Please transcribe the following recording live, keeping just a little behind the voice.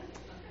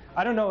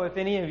I don't know if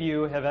any of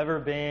you have ever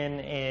been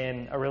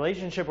in a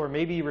relationship or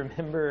maybe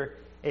remember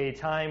a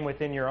time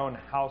within your own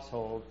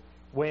household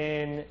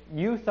when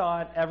you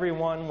thought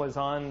everyone was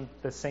on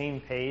the same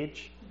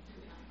page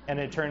and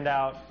it turned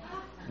out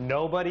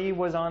nobody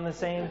was on the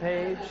same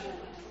page.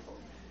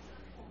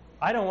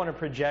 I don't want to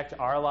project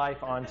our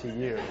life onto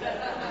you,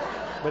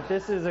 but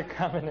this is a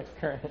common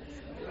occurrence.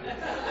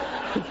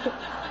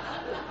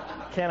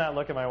 Cannot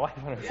look at my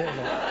wife when I'm saying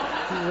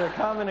that. This is a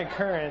common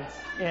occurrence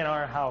in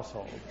our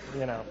household,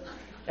 you know.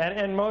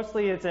 And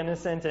mostly it's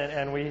innocent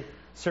and we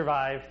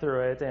survive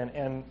through it.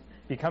 And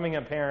becoming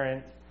a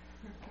parent,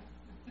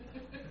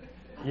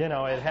 you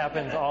know, it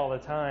happens all the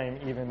time,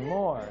 even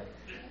more.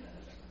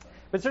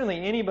 But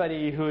certainly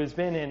anybody who has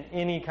been in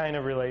any kind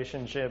of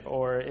relationship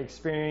or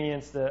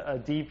experienced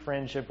a deep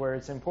friendship where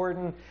it's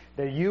important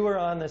that you are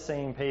on the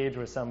same page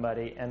with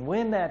somebody, and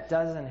when that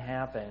doesn't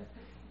happen,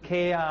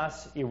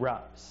 chaos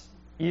erupts,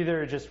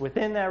 either just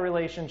within that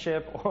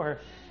relationship or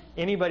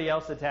anybody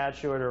else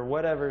attached to it or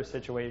whatever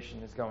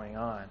situation is going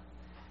on.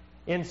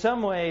 In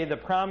some way, the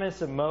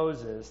promise of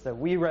Moses that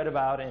we read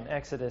about in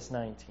Exodus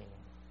 19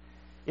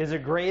 is a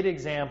great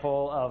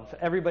example of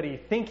everybody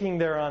thinking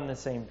they're on the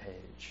same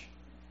page.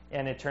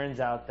 And it turns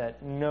out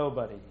that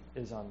nobody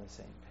is on the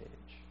same page.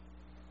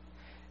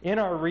 In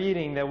our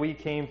reading that we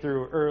came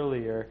through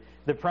earlier,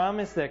 the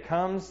promise that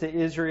comes to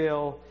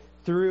Israel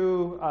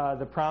through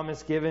the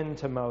promise given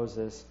to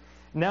Moses.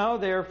 Now,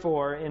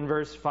 therefore, in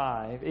verse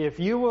 5, if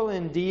you will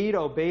indeed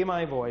obey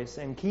my voice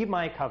and keep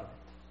my covenant,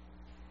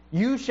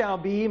 you shall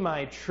be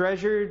my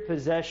treasured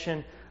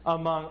possession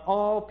among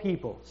all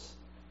peoples,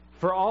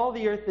 for all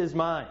the earth is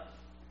mine.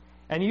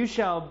 And you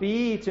shall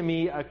be to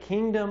me a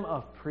kingdom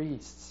of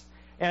priests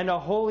and a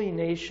holy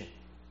nation.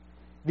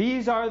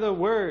 These are the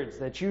words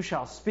that you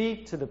shall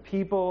speak to the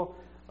people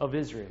of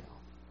Israel.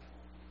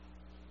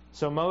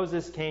 So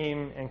Moses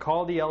came and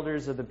called the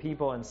elders of the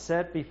people and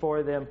set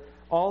before them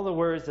all the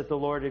words that the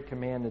Lord had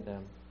commanded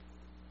them.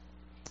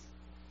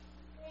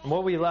 And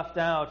what we left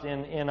out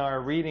in our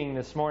reading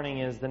this morning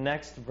is the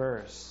next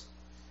verse,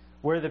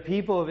 where the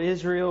people of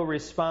Israel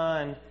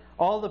respond.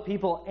 All the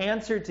people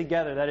answered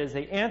together. That is,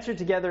 they answered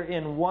together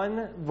in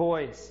one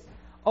voice.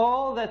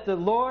 All that the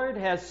Lord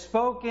has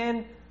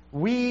spoken,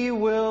 we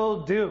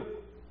will do.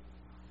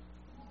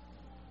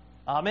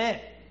 Amen.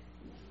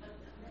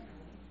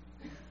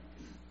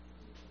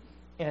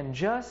 And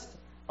just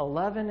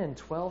 11 and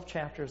 12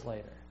 chapters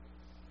later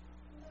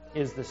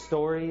is the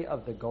story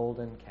of the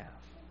golden calf.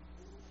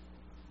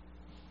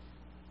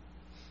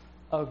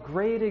 A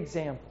great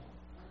example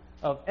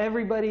of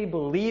everybody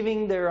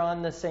believing they're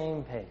on the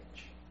same page,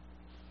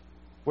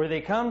 where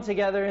they come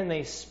together and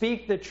they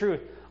speak the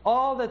truth.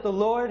 All that the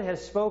Lord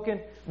has spoken,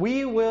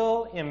 we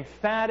will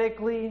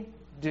emphatically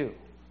do.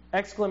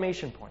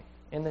 Exclamation point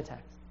in the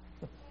text.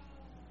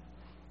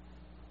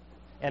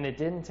 And it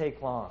didn't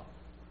take long.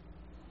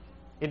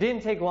 It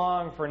didn't take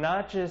long for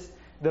not just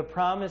the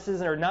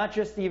promises, or not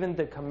just even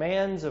the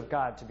commands of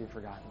God to be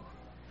forgotten,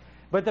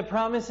 but the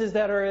promises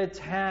that are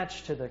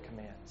attached to the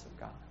commands of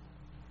God.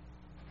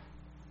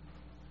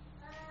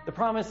 The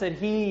promise that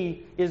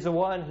He is the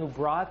one who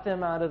brought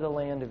them out of the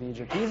land of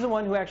Egypt. He's the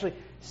one who actually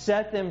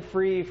set them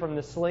free from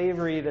the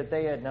slavery that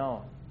they had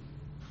known.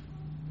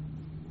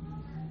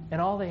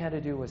 And all they had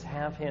to do was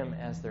have Him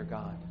as their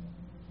God.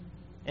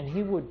 And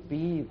He would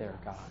be their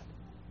God.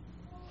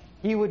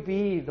 He would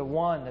be the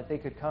one that they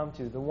could come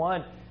to, the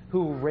one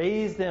who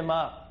raised them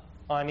up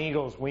on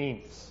eagle's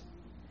wings.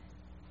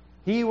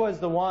 He was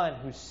the one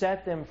who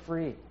set them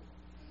free.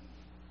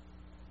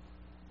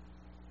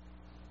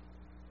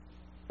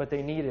 But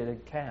they needed a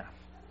calf.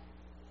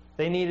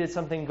 They needed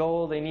something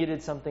gold. They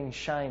needed something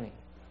shiny.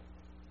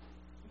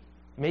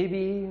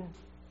 Maybe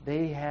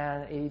they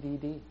had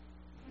ADD.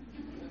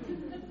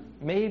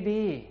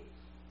 Maybe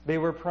they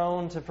were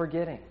prone to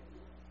forgetting.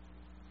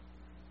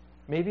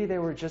 Maybe they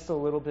were just a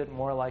little bit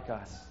more like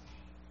us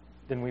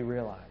than we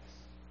realize.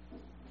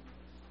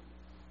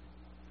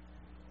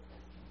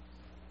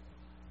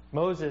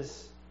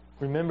 Moses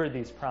remembered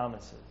these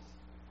promises.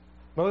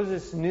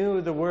 Moses knew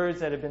the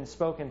words that had been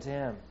spoken to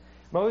him.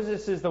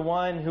 Moses is the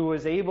one who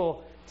was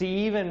able to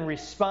even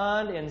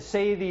respond and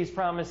say these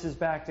promises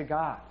back to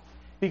God.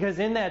 Because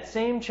in that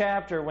same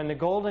chapter, when the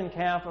golden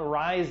calf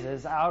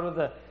arises out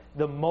of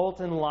the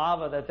molten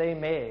lava that they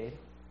made,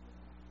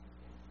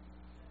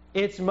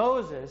 it's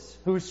Moses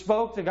who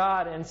spoke to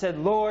God and said,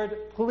 Lord,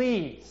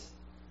 please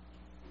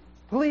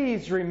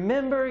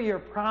remember your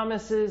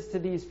promises to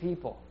these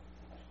people.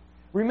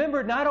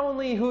 Remember not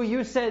only who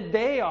you said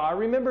they are,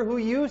 remember who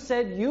you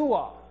said you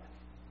are.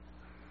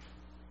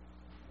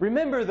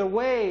 Remember the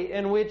way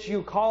in which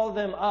you called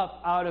them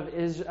up out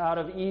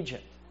of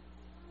Egypt.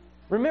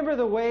 Remember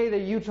the way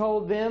that you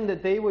told them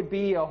that they would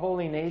be a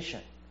holy nation.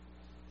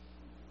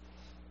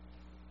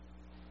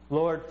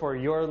 Lord, for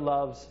your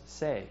love's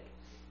sake,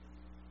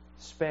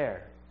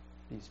 spare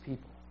these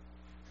people.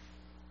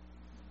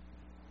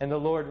 And the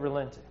Lord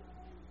relented.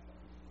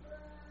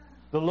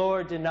 The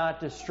Lord did not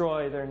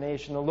destroy their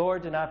nation. The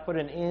Lord did not put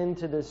an end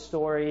to this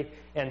story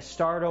and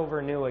start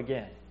over new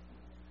again.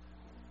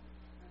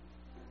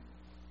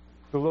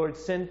 The Lord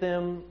sent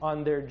them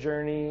on their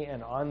journey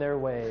and on their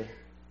way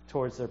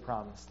towards their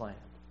promised land.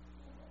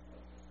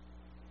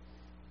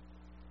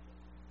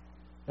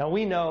 Now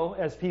we know,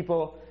 as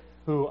people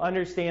who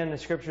understand the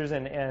Scriptures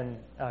and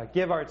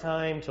give our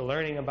time to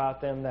learning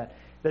about them, that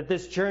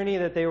this journey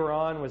that they were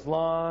on was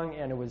long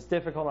and it was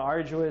difficult and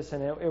arduous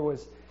and it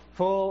was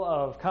full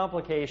of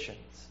complications.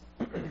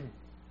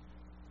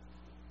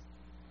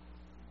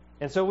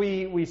 And so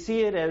we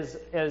see it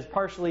as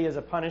partially as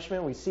a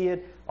punishment. We see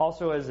it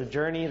also as a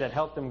journey that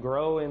helped them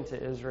grow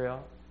into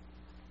Israel.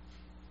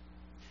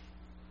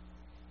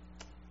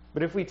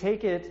 But if we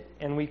take it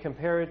and we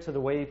compare it to the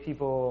way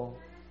people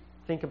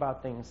think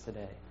about things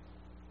today,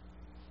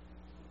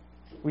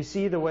 we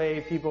see the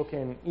way people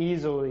can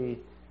easily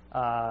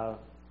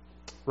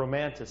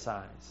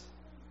romanticize.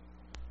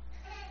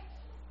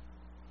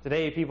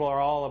 Today, people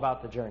are all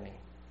about the journey.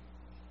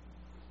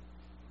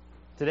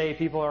 Today,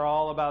 people are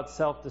all about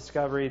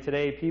self-discovery.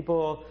 Today,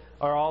 people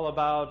are all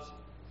about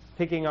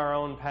picking our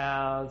own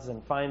paths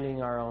and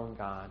finding our own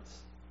gods.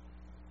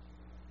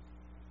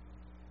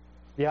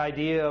 The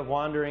idea of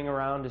wandering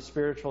around a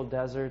spiritual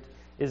desert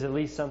is at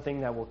least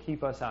something that will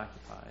keep us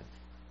occupied.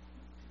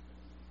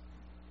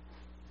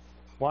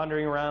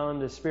 Wandering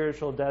around a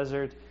spiritual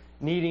desert,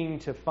 needing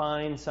to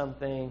find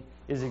something,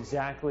 is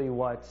exactly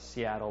what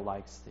Seattle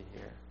likes to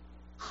hear.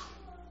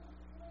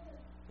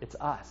 It's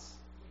us.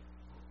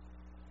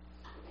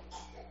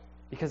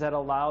 Because that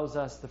allows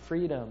us the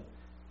freedom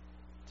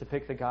to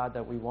pick the God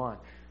that we want.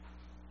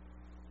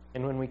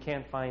 And when we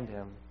can't find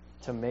Him,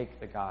 to make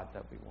the God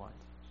that we want.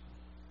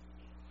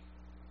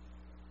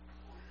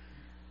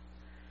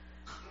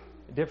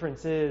 The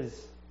difference is,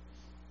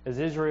 as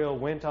Israel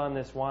went on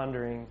this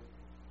wandering,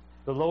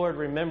 the Lord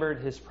remembered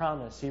His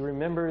promise. He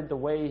remembered the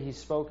way He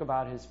spoke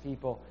about His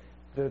people,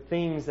 the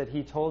things that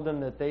He told them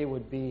that they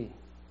would be.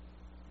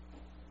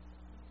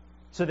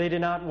 So they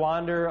did not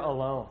wander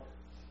alone.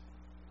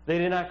 They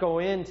did not go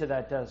into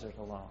that desert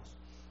alone.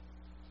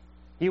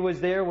 He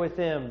was there with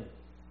them.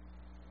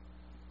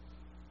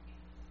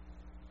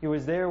 He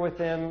was there with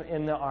them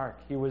in the ark.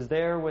 He was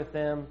there with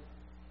them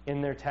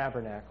in their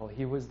tabernacle.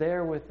 He was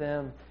there with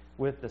them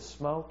with the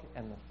smoke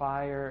and the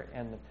fire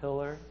and the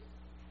pillar.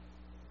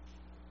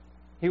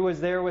 He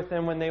was there with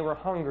them when they were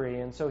hungry,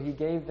 and so He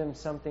gave them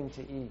something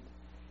to eat.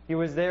 He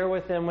was there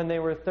with them when they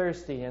were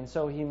thirsty, and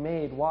so He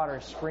made water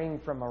spring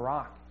from a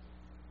rock.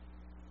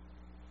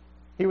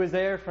 He was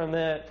there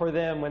for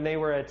them when they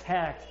were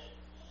attacked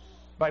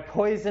by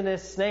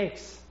poisonous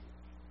snakes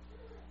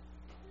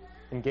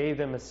and gave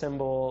them a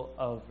symbol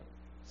of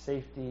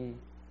safety,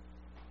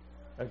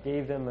 or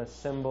gave them a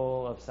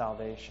symbol of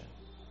salvation.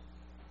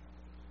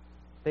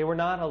 They were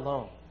not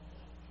alone.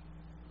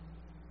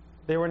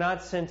 They were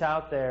not sent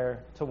out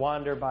there to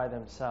wander by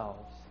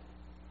themselves,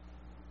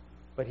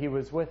 but He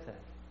was with them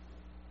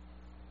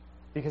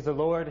because the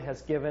Lord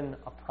has given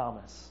a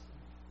promise.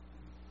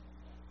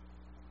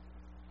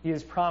 He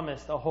has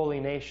promised a holy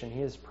nation. He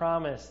has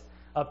promised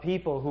a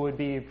people who would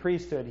be a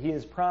priesthood. He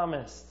has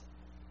promised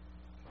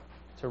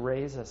to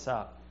raise us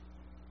up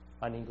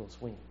on eagle's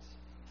wings,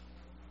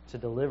 to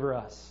deliver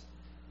us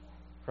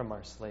from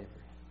our slavery.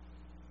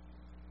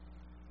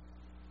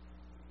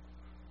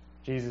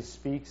 Jesus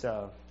speaks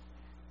of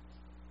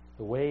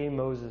the way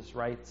Moses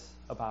writes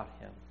about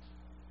Him,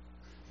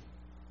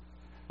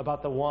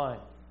 about the one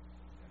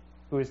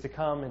who is to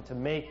come and to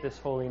make this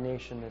holy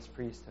nation, this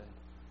priesthood,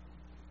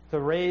 to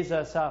raise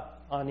us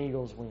up on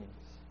eagle's wings.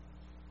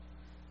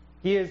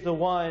 He is the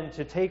one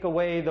to take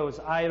away those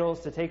idols,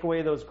 to take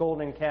away those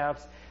golden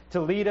calves, to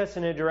lead us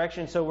in a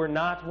direction so we're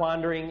not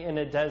wandering in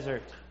a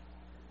desert,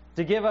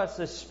 to give us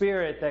a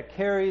spirit that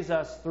carries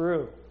us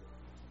through,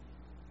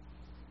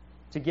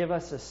 to give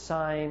us a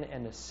sign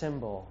and a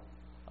symbol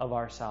of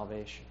our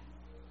salvation.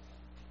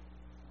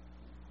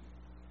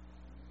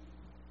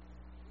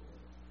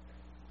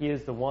 He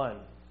is the one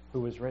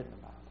who was written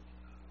about.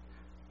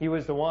 He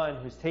was the one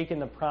who's taken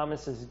the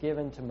promises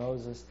given to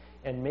Moses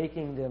and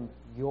making them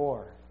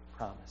your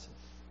promises.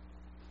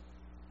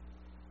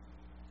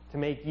 To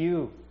make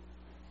you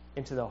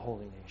into the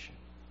holy nation,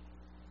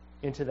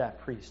 into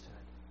that priesthood.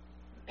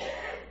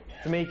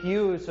 To make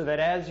you so that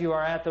as you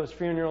are at those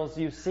funerals,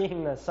 you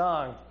sing the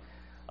song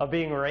of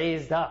being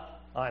raised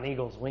up on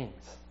eagle's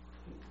wings.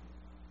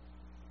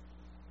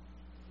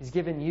 He's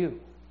given you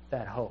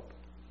that hope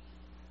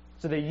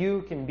so that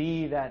you can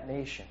be that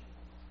nation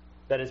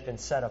that has been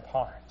set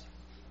apart.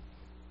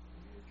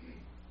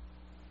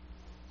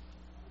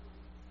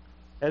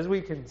 As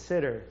we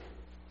consider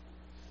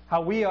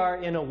how we are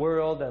in a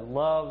world that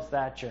loves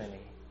that journey,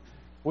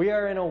 we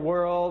are in a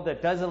world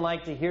that doesn't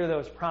like to hear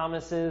those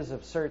promises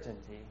of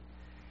certainty.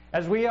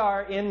 As we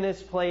are in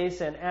this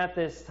place and at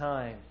this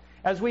time,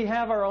 as we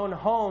have our own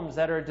homes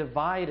that are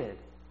divided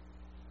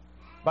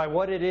by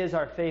what it is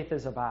our faith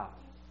is about.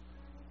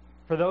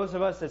 For those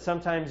of us that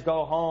sometimes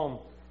go home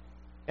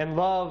and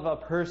love a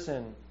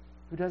person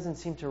who doesn't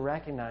seem to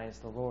recognize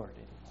the Lord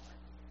anymore,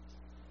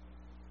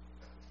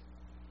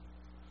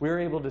 we're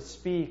able to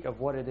speak of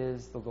what it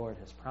is the Lord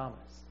has promised.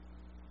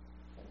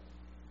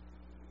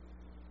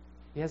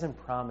 He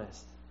hasn't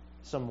promised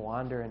some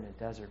wander in the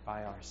desert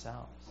by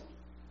ourselves.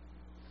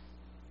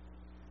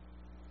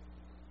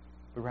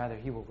 But rather,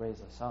 He will raise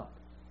us up.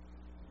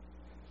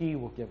 He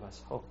will give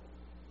us hope.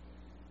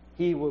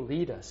 He will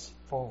lead us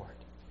forward.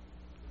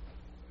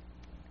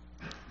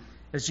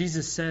 As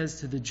Jesus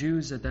says to the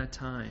Jews at that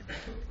time,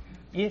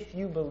 if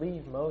you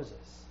believe Moses,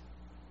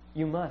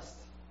 you must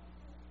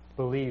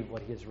believe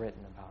what he has written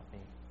about me.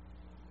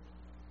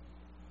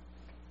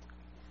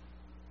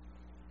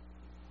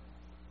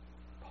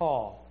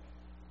 Paul,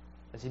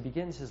 as he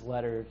begins his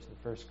letter to the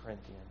First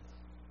Corinthians,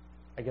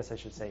 I guess I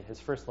should say his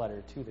first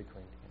letter to the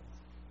Corinthians,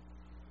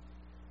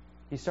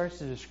 he starts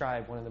to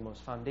describe one of the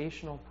most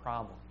foundational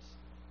problems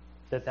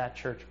that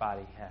church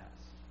body has.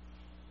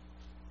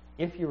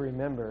 If you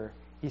remember,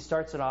 he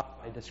starts it off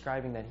by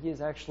describing that he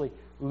is actually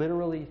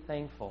literally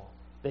thankful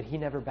that he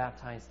never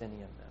baptized any of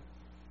them.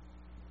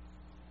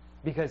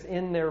 Because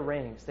in their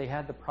ranks, they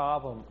had the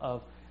problem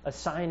of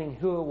assigning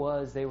who it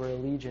was they were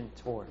allegiant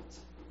towards,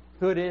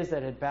 who it is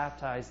that had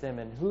baptized them,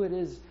 and who it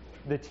is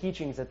the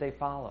teachings that they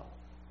follow.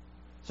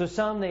 So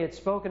some they had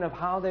spoken of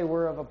how they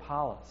were of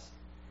Apollos.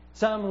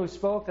 Some who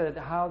spoke of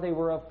how they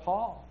were of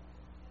Paul.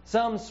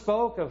 Some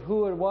spoke of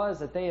who it was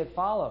that they had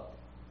followed.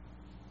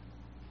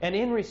 And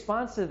in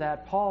response to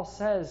that, Paul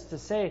says to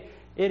say,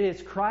 it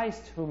is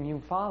Christ whom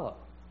you follow.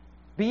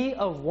 Be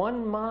of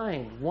one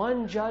mind,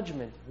 one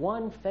judgment,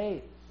 one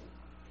faith.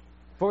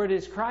 For it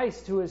is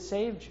Christ who has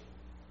saved you.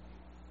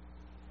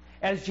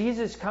 As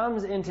Jesus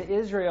comes into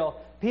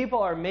Israel, people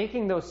are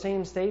making those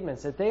same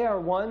statements, that they are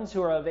ones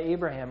who are of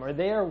Abraham, or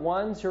they are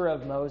ones who are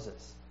of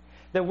Moses.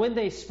 That when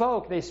they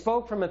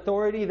spoke from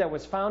authority that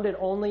was founded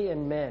only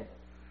in men.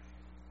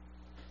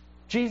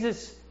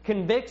 Jesus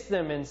convicts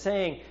them in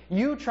saying,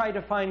 you try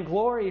to find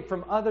glory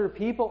from other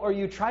people, or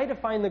you try to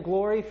find the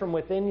glory from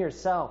within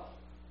yourself.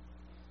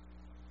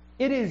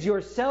 It is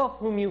yourself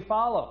whom you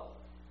follow.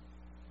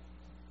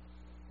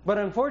 But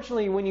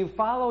unfortunately, when you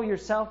follow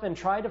yourself and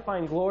try to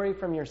find glory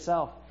from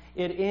yourself,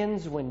 it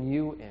ends when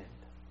you end.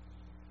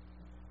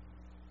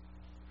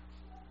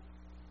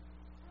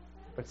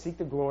 But seek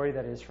the glory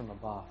that is from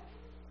above.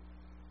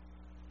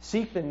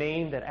 Seek the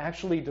name that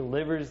actually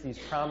delivers these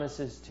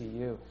promises to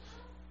you.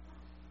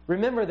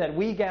 Remember that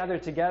we gather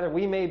together.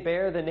 We may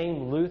bear the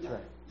name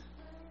Lutheran,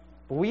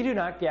 but we do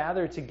not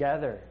gather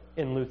together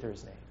in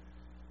Luther's name.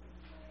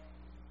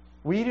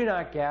 We do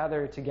not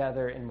gather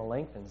together in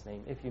Melanchthon's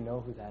name, if you know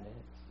who that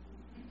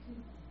is.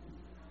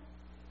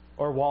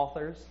 Or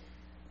Walther's,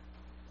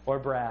 or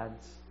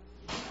Brad's,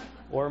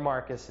 or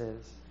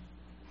Marcus's.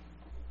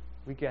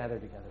 We gather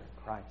together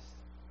in Christ.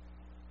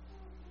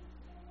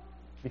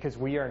 Because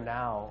we are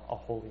now a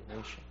holy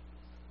nation.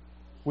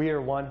 We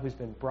are one who's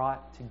been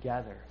brought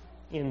together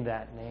in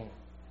that name.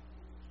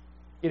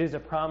 It is a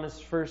promise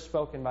first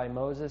spoken by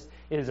Moses.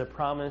 It is a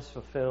promise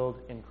fulfilled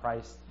in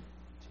Christ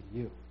to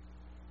you.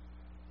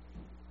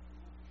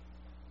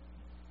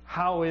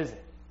 How is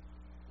it?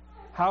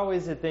 How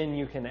is it then,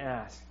 you can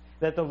ask,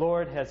 that the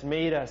Lord has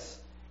made us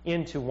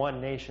into one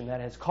nation, that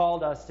has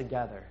called us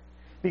together?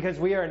 Because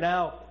we are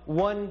now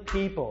one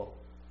people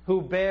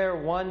who bear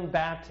one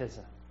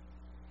baptism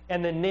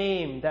and the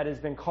name that has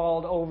been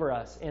called over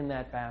us in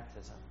that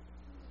baptism.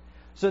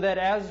 So that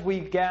as we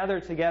gather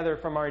together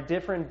from our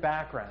different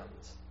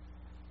backgrounds,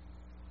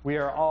 we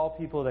are all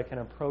people that can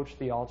approach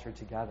the altar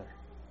together,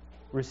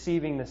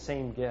 receiving the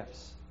same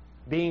gifts,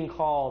 being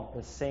called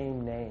the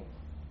same name.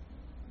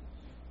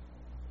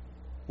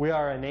 We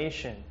are a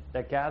nation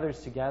that gathers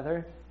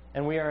together,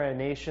 and we are a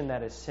nation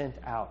that is sent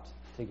out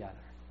together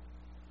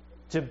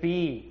to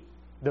be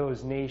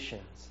those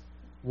nations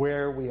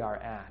where we are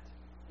at,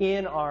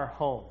 in our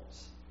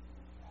homes,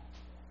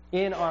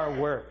 in our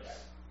works,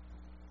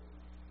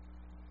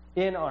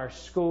 in our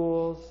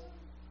schools,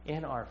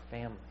 in our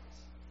families.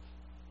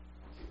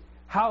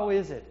 How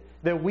is it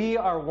that we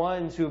are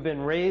ones who have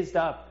been raised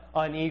up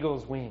on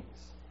eagle's wings?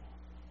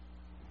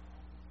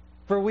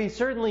 For we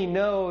certainly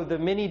know the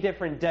many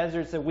different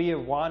deserts that we have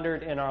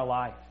wandered in our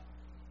life.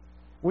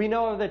 We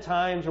know of the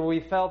times where we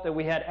felt that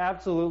we had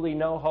absolutely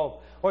no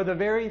hope, or the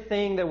very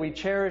thing that we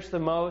cherished the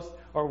most,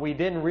 or we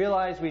didn't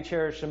realize we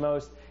cherished the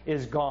most,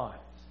 is gone.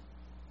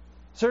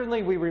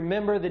 Certainly we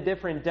remember the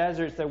different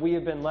deserts that we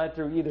have been led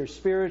through, either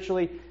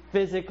spiritually,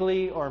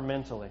 physically, or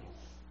mentally.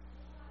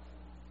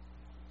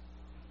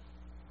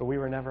 But we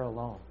were never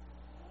alone.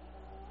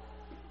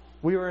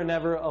 We were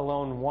never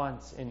alone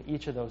once in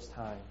each of those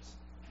times,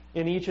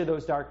 in each of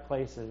those dark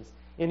places,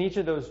 in each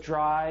of those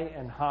dry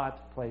and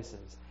hot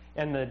places.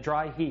 And the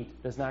dry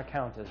heat does not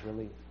count as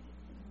relief.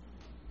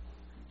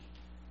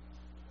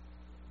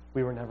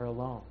 We were never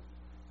alone.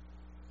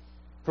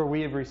 For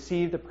we have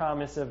received the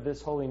promise of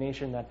this holy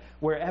nation that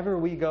wherever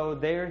we go,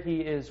 there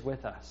He is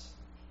with us.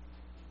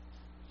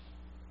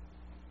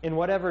 In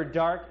whatever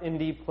dark and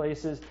deep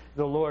places,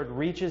 the Lord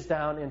reaches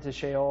down into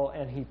Sheol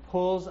and He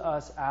pulls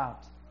us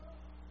out.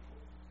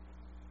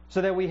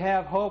 So that we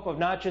have hope of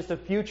not just a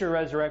future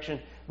resurrection,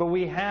 but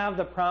we have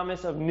the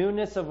promise of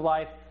newness of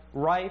life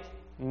right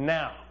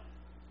now.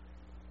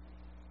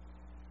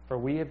 For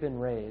we have been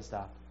raised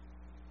up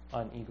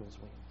on eagle's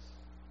wings.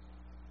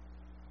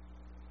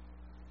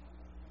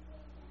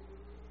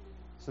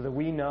 so that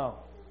we know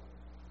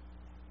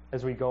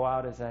as we go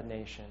out as that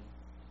nation,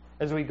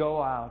 as we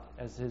go out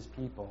as His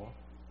people,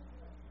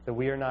 that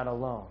we are not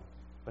alone,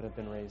 but have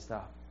been raised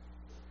up.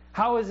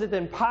 How is it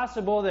then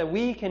possible that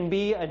we can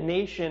be a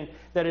nation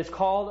that is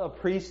called a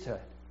priesthood?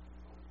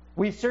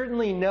 We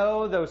certainly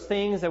know those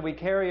things that we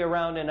carry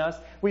around in us.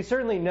 We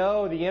certainly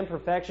know the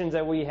imperfections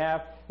that we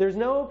have. There's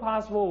no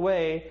possible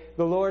way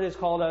the Lord has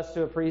called us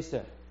to a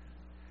priesthood.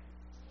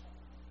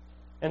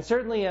 And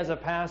certainly as a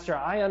pastor,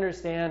 I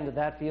understand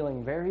that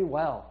feeling very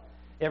well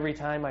every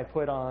time I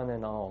put on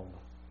an alb.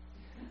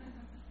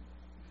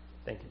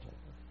 Thank you,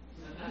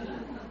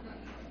 Jennifer.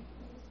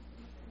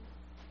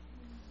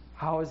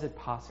 How is it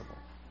possible?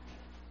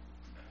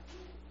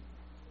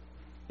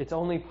 It's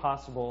only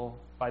possible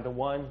by the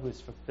one who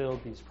has fulfilled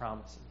these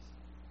promises.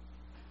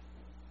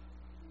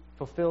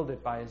 Fulfilled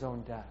it by His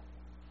own death.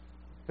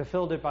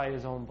 Fulfilled it by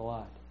His own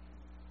blood.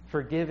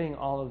 Forgiving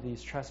all of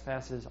these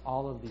trespasses,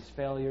 all of these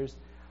failures,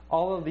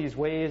 all of these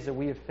ways that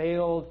we have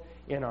failed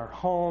in our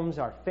homes,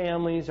 our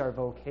families, our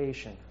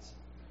vocations.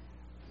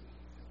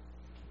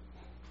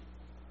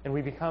 And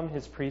we become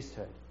His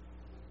priesthood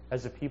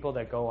as a people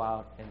that go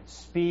out and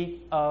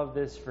speak of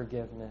this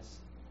forgiveness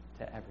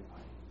to everybody.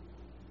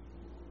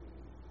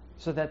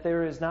 So that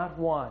there is not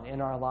one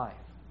in our life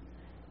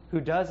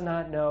who does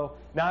not know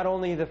not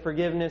only the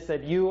forgiveness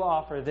that you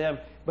offer them,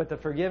 but the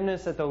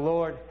forgiveness that the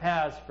Lord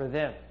has for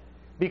them.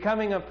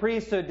 Becoming a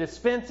priesthood,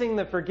 dispensing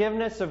the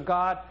forgiveness of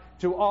God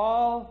to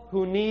all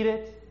who need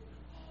it,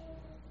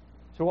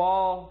 to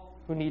all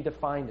who need to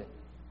find it.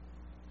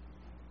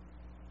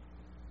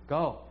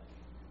 Go.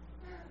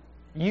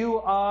 You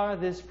are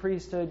this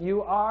priesthood.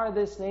 You are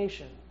this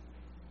nation.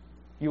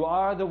 You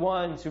are the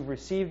ones who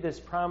received this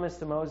promise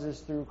to Moses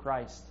through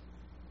Christ.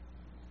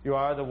 You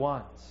are the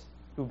ones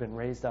who've been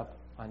raised up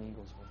on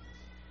eagle's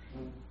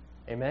wings.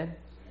 Amen?